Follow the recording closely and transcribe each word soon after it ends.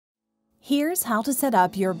Here's how to set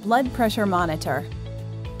up your blood pressure monitor.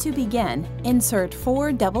 To begin, insert 4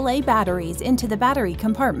 AA batteries into the battery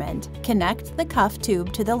compartment. Connect the cuff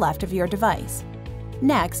tube to the left of your device.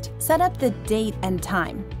 Next, set up the date and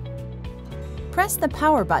time. Press the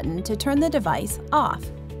power button to turn the device off.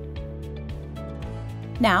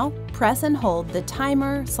 Now, press and hold the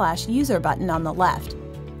timer/user button on the left.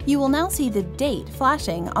 You will now see the date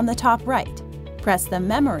flashing on the top right. Press the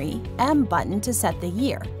memory M button to set the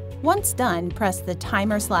year. Once done, press the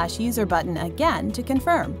timer/user button again to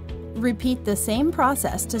confirm. Repeat the same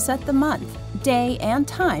process to set the month, day, and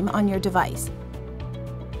time on your device.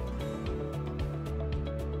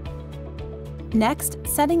 Next,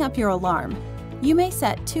 setting up your alarm. You may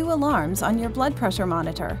set 2 alarms on your blood pressure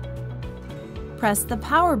monitor. Press the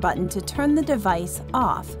power button to turn the device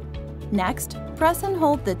off. Next, press and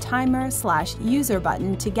hold the timer/user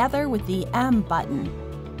button together with the M button.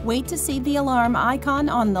 Wait to see the alarm icon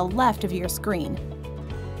on the left of your screen.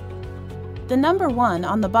 The number 1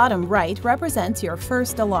 on the bottom right represents your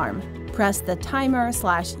first alarm. Press the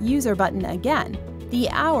timer/user button again. The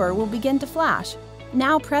hour will begin to flash.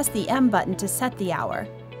 Now press the M button to set the hour.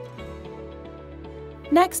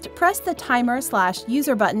 Next, press the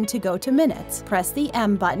timer/user button to go to minutes. Press the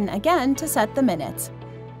M button again to set the minutes.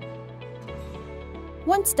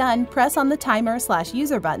 Once done, press on the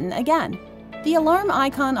timer/user button again. The alarm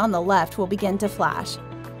icon on the left will begin to flash.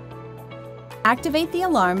 Activate the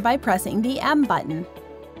alarm by pressing the M button.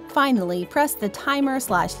 Finally, press the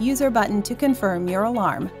timer/user button to confirm your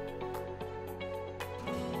alarm.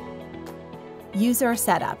 User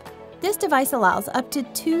setup. This device allows up to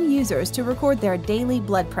 2 users to record their daily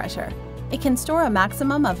blood pressure. It can store a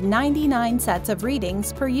maximum of 99 sets of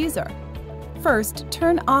readings per user. First,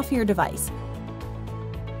 turn off your device.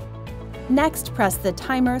 Next, press the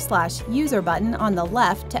timer/user button on the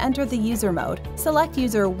left to enter the user mode. Select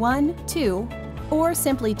user 1, 2, or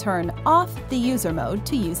simply turn off the user mode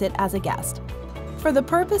to use it as a guest. For the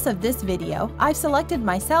purpose of this video, I've selected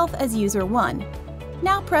myself as user 1.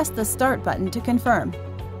 Now press the start button to confirm.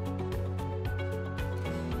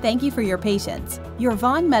 Thank you for your patience. Your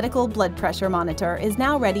Vaunn medical blood pressure monitor is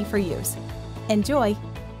now ready for use. Enjoy!